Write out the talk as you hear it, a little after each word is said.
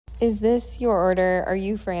Is this your order? Are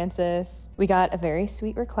you Francis? We got a very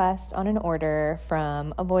sweet request on an order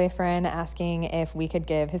from a boyfriend asking if we could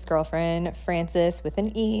give his girlfriend, Francis with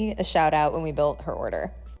an E, a shout out when we built her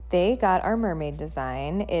order. They got our mermaid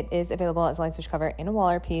design. It is available as a light switch cover and a wall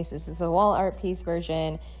art piece. This is a wall art piece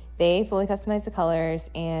version. They fully customized the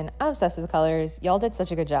colors, and I'm obsessed with the colors. Y'all did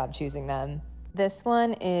such a good job choosing them. This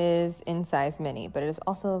one is in size mini, but it is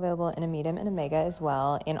also available in a medium and a mega as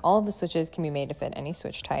well, and all of the switches can be made to fit any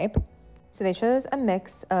switch type. So they chose a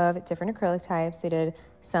mix of different acrylic types. They did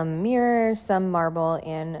some mirror, some marble,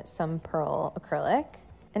 and some pearl acrylic.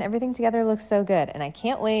 And everything together looks so good, and I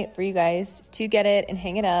can't wait for you guys to get it and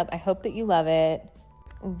hang it up. I hope that you love it.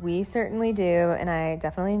 We certainly do, and I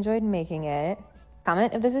definitely enjoyed making it.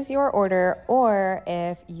 Comment if this is your order or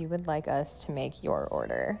if you would like us to make your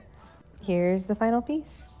order. Here's the final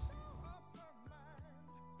piece.